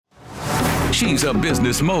She's a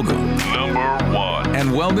business mogul, #1,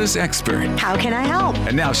 and wellness expert. How can I help?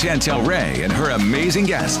 And now Chantel Ray and her amazing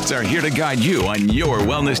guests are here to guide you on your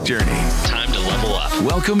wellness journey. Time to level up.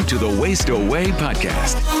 Welcome to the Waste Away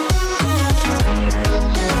podcast.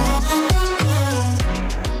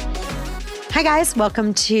 Hi guys,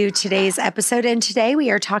 welcome to today's episode. And today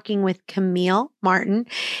we are talking with Camille Martin.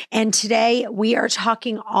 And today we are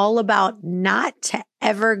talking all about not to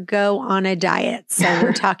ever go on a diet. So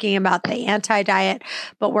we're talking about the anti-diet,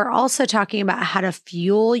 but we're also talking about how to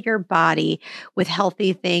fuel your body with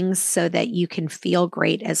healthy things so that you can feel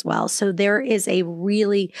great as well. So there is a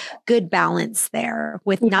really good balance there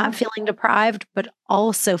with not feeling deprived, but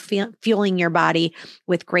also fueling your body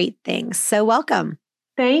with great things. So welcome.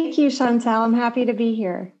 Thank you, Chantel. I'm happy to be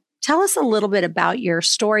here. Tell us a little bit about your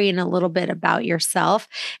story and a little bit about yourself,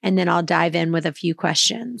 and then I'll dive in with a few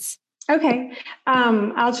questions. Okay.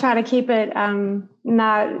 I'll try to keep it,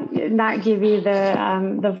 not give you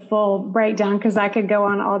the full breakdown because I could go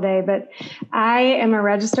on all day, but I am a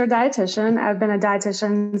registered dietitian. I've been a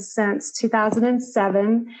dietitian since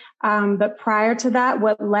 2007. But prior to that,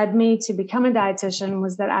 what led me to become a dietitian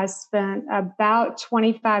was that I spent about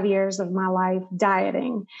 25 years of my life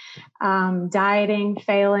dieting,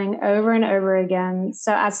 failing over and over again.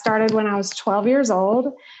 So I started when I was 12 years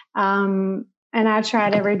old. And I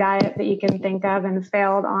tried every diet that you can think of and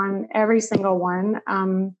failed on every single one.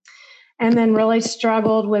 And then really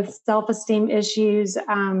struggled with self-esteem issues,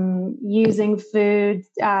 using food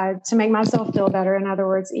to make myself feel better. In other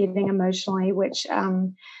words, eating emotionally, which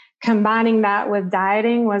combining that with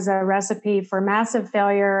dieting was a recipe for massive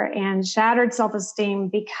failure and shattered self-esteem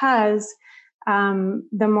because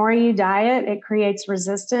the more you diet, it creates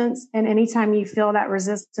resistance. And anytime you feel that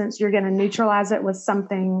resistance, you're going to neutralize it with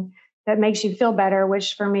something that makes you feel better,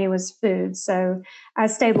 which for me was food. So I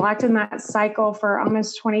stayed locked in that cycle for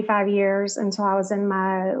almost 25 years until I was in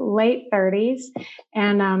my late 30s.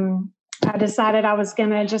 And I decided I was going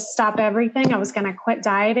to just stop everything. I was going to quit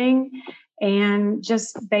dieting and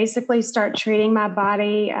just basically start treating my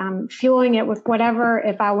body, fueling it with whatever.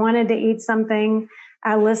 If I wanted to eat something,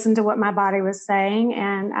 I listened to what my body was saying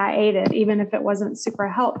and I ate it, even if it wasn't super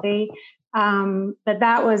healthy. But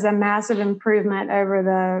that was a massive improvement over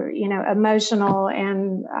the, emotional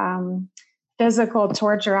and physical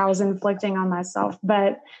torture I was inflicting on myself.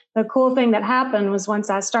 But the cool thing that happened was once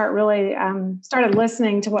I started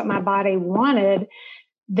listening to what my body wanted,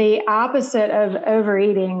 the opposite of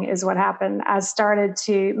overeating is what happened.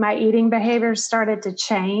 My eating behavior started to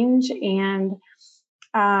change and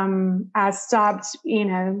I stopped,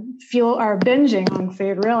 binging on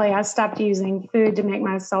food. Really, I stopped using food to make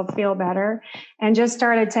myself feel better and just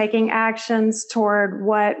started taking actions toward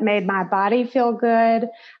what made my body feel good,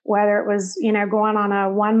 whether it was, going on a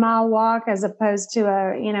 1 mile walk as opposed to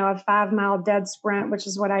a 5 mile dead sprint, which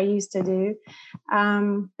is what I used to do.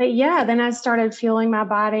 Then I started fueling my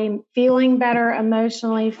body, feeling better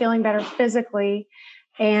emotionally, feeling better physically.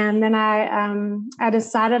 And then I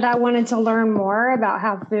decided I wanted to learn more about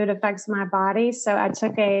how food affects my body. So I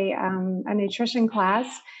took a nutrition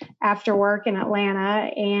class after work in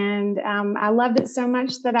Atlanta, and I loved it so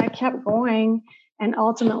much that I kept going and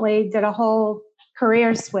ultimately did a whole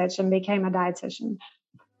career switch and became a dietitian.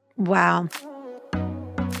 Wow.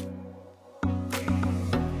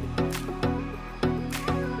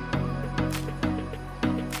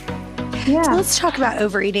 Yeah. So let's talk about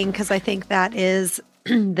overeating because I think that is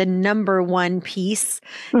the number one piece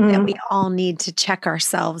that we all need to check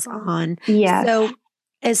ourselves on. Yes. So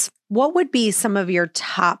what would be some of your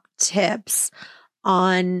top tips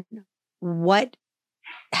on what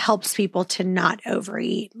helps people to not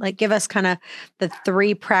overeat? Like give us kind of the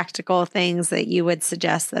 3 practical things that you would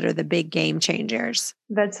suggest that are the big game changers.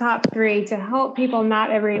 The top 3 to help people not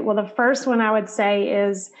overeat. Well, the first one I would say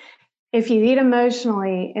is if you eat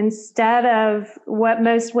emotionally, instead of what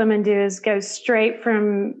most women do is go straight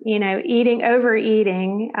from, overeating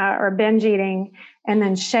or binge eating and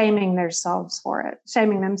then shaming themselves for it.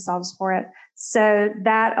 So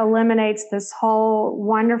that eliminates this whole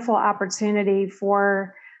wonderful opportunity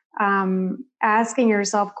for asking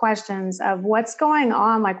yourself questions of what's going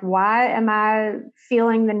on? Like, why am I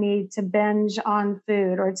feeling the need to binge on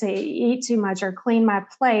food or to eat too much or clean my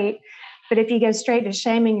plate? But if you go straight to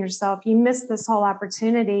shaming yourself, you miss this whole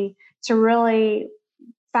opportunity to really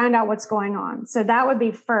find out what's going on. So that would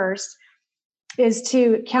be first, is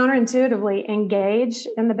to counterintuitively engage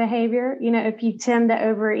in the behavior. If you tend to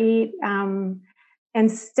overeat,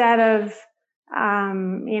 instead of,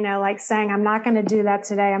 like saying, I'm not going to do that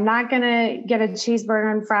today. I'm not going to get a cheeseburger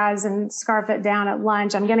and fries and scarf it down at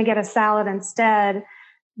lunch. I'm going to get a salad instead.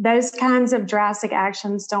 Those kinds of drastic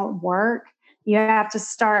actions don't work. you have to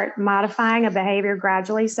start modifying a behavior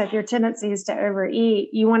gradually. So if your tendency is to overeat,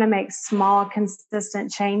 you want to make small,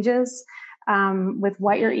 consistent changes with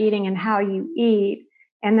what you're eating and how you eat.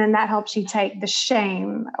 And then that helps you take the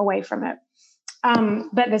shame away from it.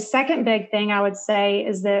 But the second big thing I would say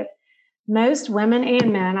is that most women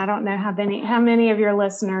and men, I don't know how many of your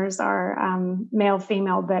listeners are male,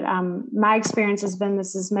 female, but my experience has been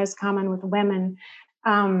this is most common with women.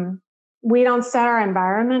 We don't set our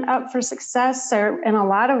environment up for success. So in a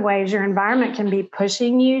lot of ways, your environment can be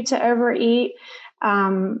pushing you to overeat.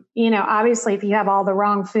 Obviously, if you have all the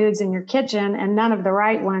wrong foods in your kitchen and none of the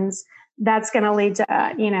right ones, that's going to lead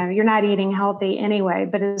to, you're not eating healthy anyway.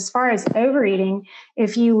 But as far as overeating,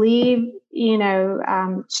 if you leave,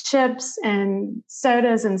 chips and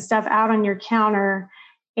sodas and stuff out on your counter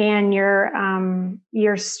and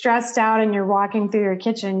you're stressed out and you're walking through your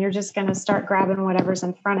kitchen, you're just going to start grabbing whatever's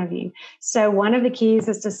in front of you. So one of the keys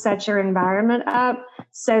is to set your environment up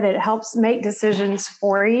so that it helps make decisions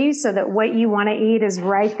for you, so that what you want to eat is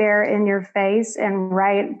right there in your face and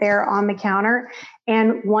right there on the counter.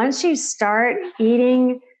 And once you start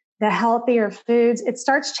eating the healthier foods, it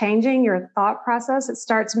starts changing your thought process. It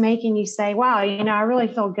starts making you say, wow, I really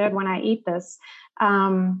feel good when I eat this.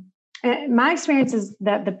 My experience is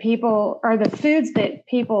that the foods that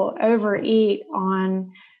people overeat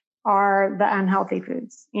on are the unhealthy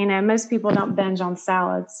foods. Most people don't binge on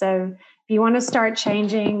salads. So if you want to start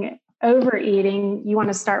changing overeating, you want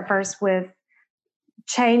to start first with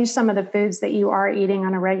change some of the foods that you are eating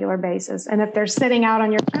on a regular basis. And if they're sitting out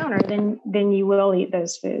on your counter, then you will eat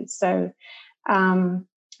those foods. So I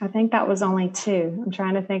think that was only two. I'm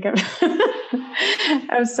trying to think of,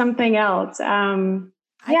 of something else. I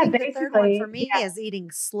think the third one for me is eating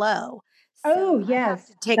slow. So yes. I have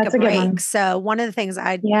to take a break. So one of the things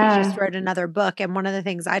I just wrote another book, and one of the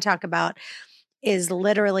things I talk about is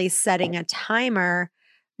literally setting a timer.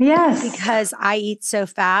 Yes. Because I eat so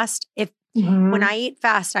fast. When I eat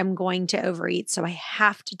fast, I'm going to overeat. So I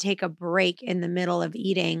have to take a break in the middle of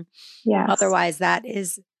eating. Yes. Otherwise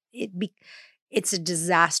it's a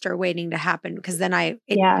disaster waiting to happen, because then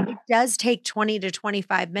it does take 20 to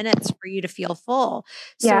 25 minutes for you to feel full.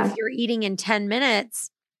 So if you're eating in 10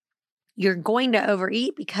 minutes, you're going to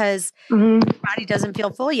overeat because your body doesn't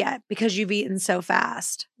feel full yet because you've eaten so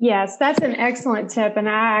fast. Yes, that's an excellent tip. And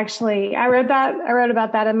I wrote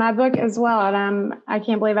about that in my book as well. And I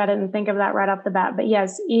can't believe I didn't think of that right off the bat. But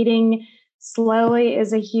yes, eating slowly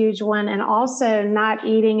is a huge one. And also not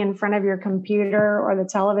eating in front of your computer or the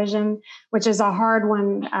television, which is a hard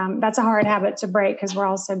one. That's a hard habit to break because we're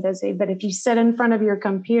all so busy. But if you sit in front of your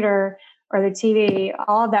computer or the TV,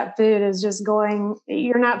 all of that food is just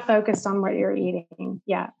you're not focused on what you're eating.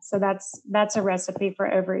 Yeah. So that's a recipe for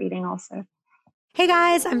overeating also. Hey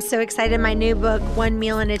guys, I'm so excited. My new book, One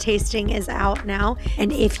Meal and a Tasting, is out now.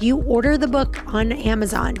 And if you order the book on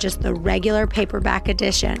Amazon, just the regular paperback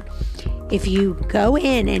edition, if you go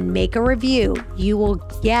in and make a review, you will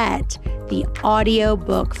get the audio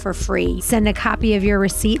book for free. Send a copy of your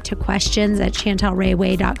receipt to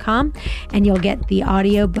questions@chantelrayway.com and you'll get the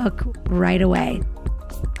audio book right away.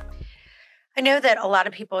 I know that a lot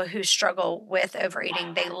of people who struggle with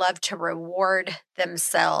overeating, they love to reward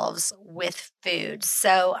themselves with food.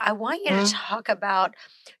 So I want you to talk about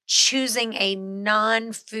choosing a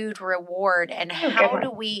non-food reward and how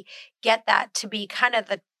do we get that to be kind of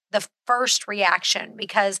the first reaction?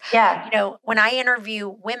 Because, when I interview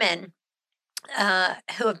women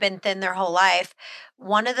who have been thin their whole life,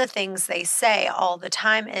 one of the things they say all the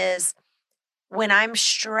time is, when I'm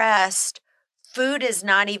stressed, food is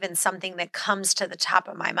not even something that comes to the top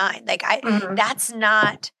of my mind. Like that's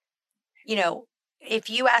not, if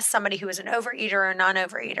you ask somebody who is an overeater or a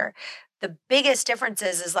non-overeater, the biggest difference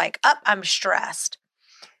is like, I'm stressed.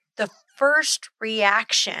 The first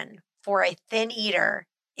reaction for a thin eater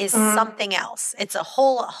is something else. It's a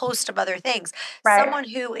whole host of other things. Right. Someone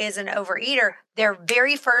who is an overeater, their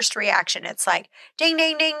very first reaction, it's like, ding,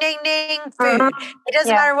 ding, ding, ding, ding, food. It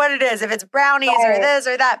doesn't matter what it is, if it's brownies or this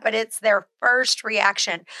or that, but it's their first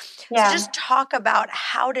reaction. Yeah. So just talk about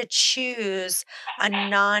how to choose a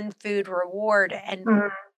non-food reward and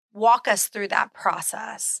walk us through that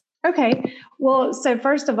process. Okay. Well, so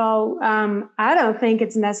first of all, I don't think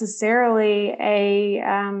it's necessarily a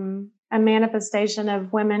manifestation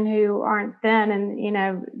of women who aren't thin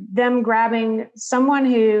and, them grabbing someone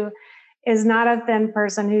who is not a thin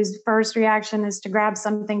person whose first reaction is to grab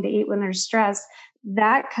something to eat when they're stressed.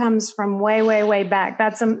 That comes from way, way, way back.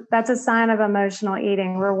 That's a sign of emotional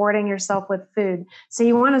eating, rewarding yourself with food. So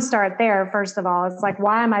you want to start there, first of all. It's like,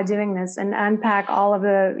 why am I doing this? And unpack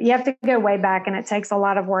you have to go way back, and it takes a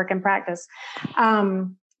lot of work and practice.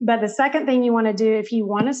 But the second thing you want to do, if you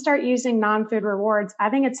want to start using non-food rewards, I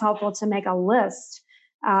think it's helpful to make a list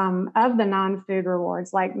of the non-food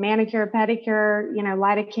rewards, like manicure, pedicure,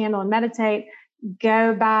 light a candle and meditate,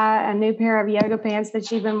 go buy a new pair of yoga pants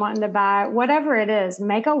that you've been wanting to buy, whatever it is,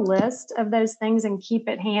 make a list of those things and keep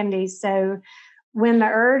it handy. So when the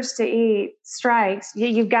urge to eat strikes,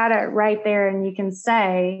 you've got it right there and you can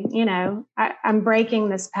say, I'm breaking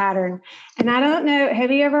this pattern. And I don't know,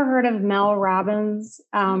 have you ever heard of Mel Robbins?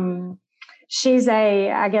 She's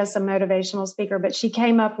I guess a motivational speaker, but she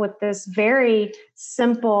came up with this very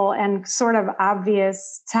simple and sort of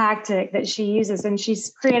obvious tactic that she uses. And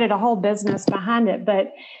she's created a whole business behind it,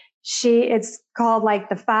 but it's called like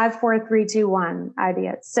the 5, 4, 3, 2, 1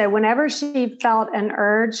 idea. So whenever she felt an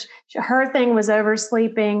urge, her thing was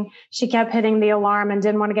oversleeping. She kept hitting the alarm and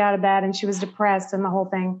didn't want to get out of bed, and she was depressed and the whole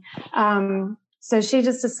thing. So she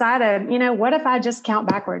just decided, what if I just count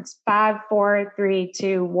backwards? 5, 4, 3,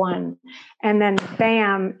 2, 1, and then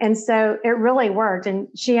bam. And so it really worked. And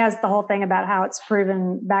she has the whole thing about how it's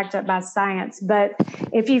proven, backed up by science. But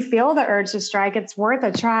if you feel the urge to strike, it's worth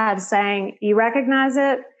a try of saying, you recognize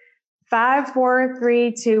it? 5, 4,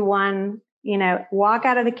 3, 2, 1, walk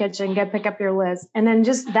out of the kitchen, go pick up your list. And then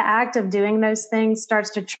just the act of doing those things starts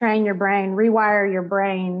to train your brain, rewire your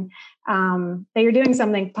brain, that you're doing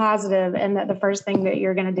something positive, and that the first thing that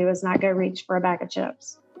you're going to do is not go reach for a bag of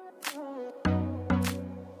chips.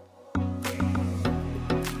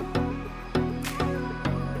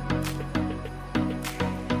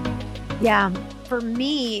 Yeah. For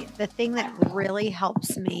me, the thing that really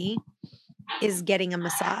helps me is getting a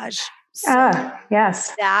massage. So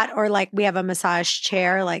yes. That, or like we have a massage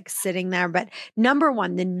chair, like sitting there. But the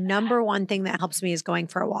number one thing that helps me is going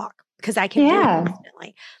for a walk, because I can do it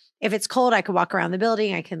instantly. If it's cold, I could walk around the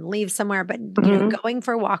building. I can leave somewhere, but going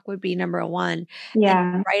for a walk would be number one.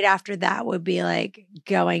 Yeah. And right after that would be like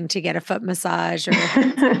going to get a foot massage or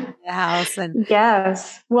the house. And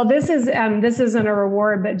yes. Well, this isn't a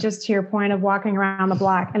reward, but just to your point of walking around the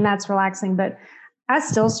block, and that's relaxing. But I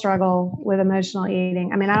still struggle with emotional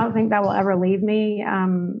eating. I mean, I don't think that will ever leave me.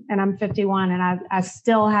 And I'm 51, and I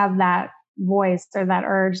still have that voice or that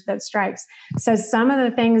urge that strikes. So some of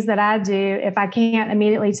the things that I do, if I can't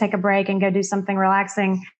immediately take a break and go do something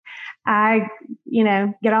relaxing, I,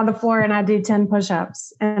 get on the floor and I do 10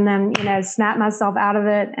 push-ups, and then, snap myself out of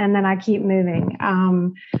it. And then I keep moving,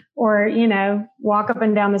 or, walk up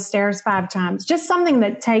and down the stairs 5 times, just something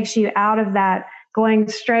that takes you out of that, going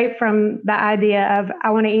straight from the idea of I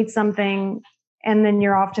want to eat something, and then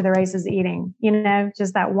you're off to the races eating,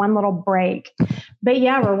 just that one little break. But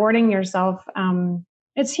yeah, rewarding yourself,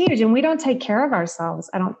 it's huge. And we don't take care of ourselves,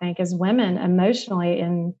 I don't think, as women, emotionally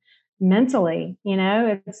and mentally.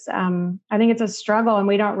 It's I think it's a struggle, and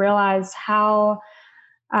we don't realize how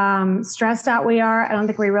stressed out we are. I don't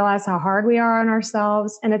think we realize how hard we are on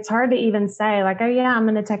ourselves. And it's hard to even say like, oh yeah, I'm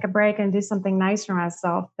going to take a break and do something nice for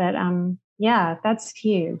myself. But yeah, that's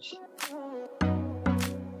huge.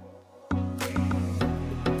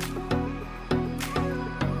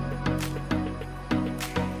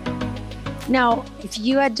 Now, if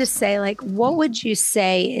you had to say, like, what would you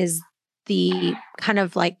say is the kind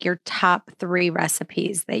of like your top 3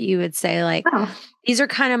 recipes that you would say, like, these are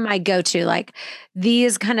kind of my go-to, like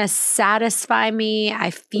these kind of satisfy me.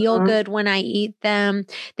 I feel good when I eat them.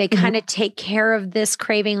 They kind of take care of this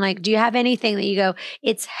craving. Like, do you have anything that you go,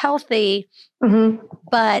 it's healthy,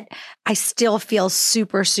 but I still feel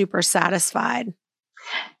super, super satisfied?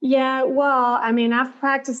 Yeah, well, I mean, I've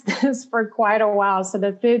practiced this for quite a while. So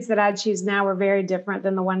the foods that I choose now are very different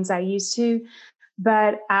than the ones I used to.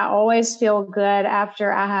 But I always feel good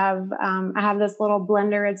after I have this little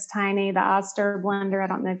blender. It's tiny, the Oster blender. I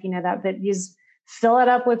don't know if you know that, but you just fill it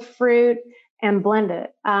up with fruit and blend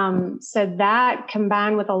it. So that,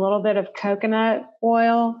 combined with a little bit of coconut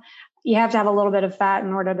oil, you have to have a little bit of fat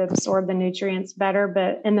in order to absorb the nutrients better,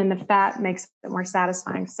 and then the fat makes it more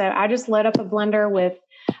satisfying. So I just load up a blender with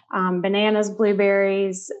bananas,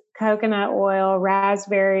 blueberries, coconut oil,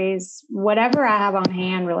 raspberries, whatever I have on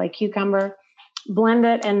hand, really, cucumber, blend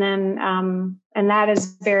it. And then, and that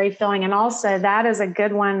is very filling. And also that is a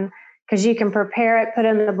good one because you can prepare it, put it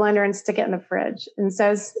in the blender and stick it in the fridge. And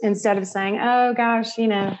so instead of saying, oh gosh,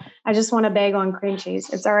 I just want a bagel and cream cheese,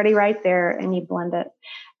 it's already right there and you blend it.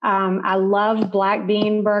 I love black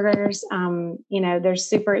bean burgers. They're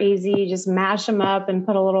super easy. You just mash them up and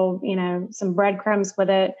put a little, some breadcrumbs with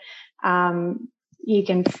it. You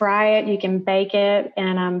can fry it, you can bake it,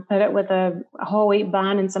 and put it with a whole wheat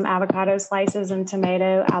bun and some avocado slices and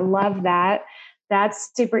tomato. I love that.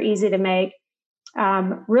 That's super easy to make.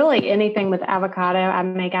 Really anything with avocado. I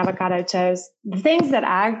make avocado toast. The things that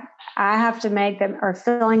I have to make that are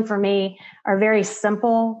filling for me are very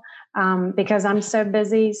simple because I'm so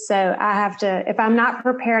busy. So I have to, if I'm not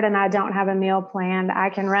prepared and I don't have a meal planned, I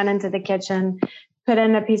can run into the kitchen, put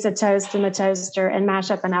in a piece of toast in the toaster and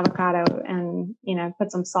mash up an avocado and,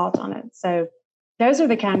 put some salt on it. So those are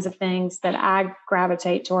the kinds of things that I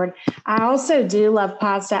gravitate toward. I also do love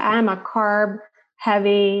pasta. I'm a carb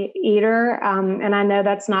heavy eater. And I know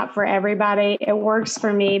that's not for everybody. It works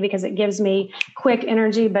for me because it gives me quick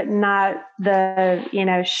energy, but not the,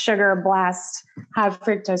 sugar blast, high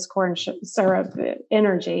fructose corn syrup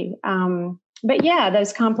energy. But yeah,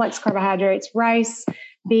 those complex carbohydrates, rice,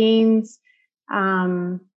 beans,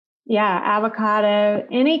 avocado,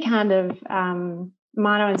 any kind of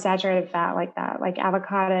monounsaturated fat like that, like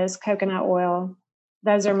avocados, coconut oil.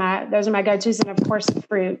 Those are my go-tos. And of course,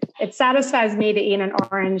 fruit. It satisfies me to eat an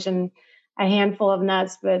orange and a handful of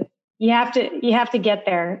nuts, but you have to get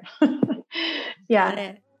there. Yeah. Got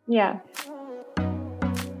it. Yeah.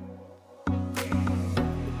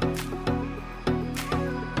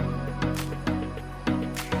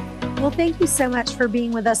 Well, thank you so much for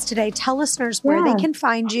being with us today. Tell listeners where they can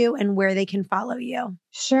find you and where they can follow you.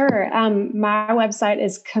 Sure. My website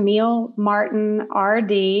is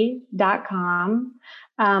CamilleMartinRD.com.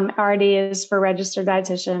 RD is for registered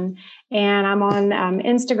dietitian. And I'm on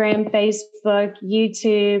Instagram, Facebook,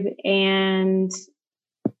 YouTube, and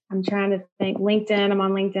I'm trying to think LinkedIn. I'm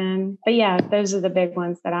on LinkedIn. But yeah, those are the big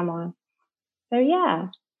ones that I'm on. So yeah.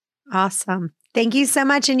 Awesome. Thank you so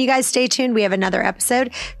much. And you guys stay tuned. We have another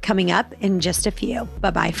episode coming up in just a few.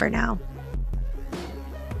 Bye-bye for now.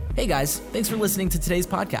 Hey guys, thanks for listening to today's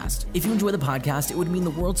podcast. If you enjoy the podcast, it would mean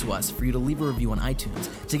the world to us for you to leave a review on iTunes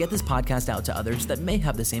to get this podcast out to others that may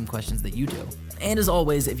have the same questions that you do. And as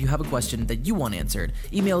always, if you have a question that you want answered,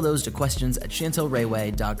 email those to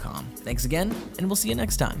questions@chantelrayway.com. Thanks again, and we'll see you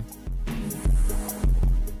next time.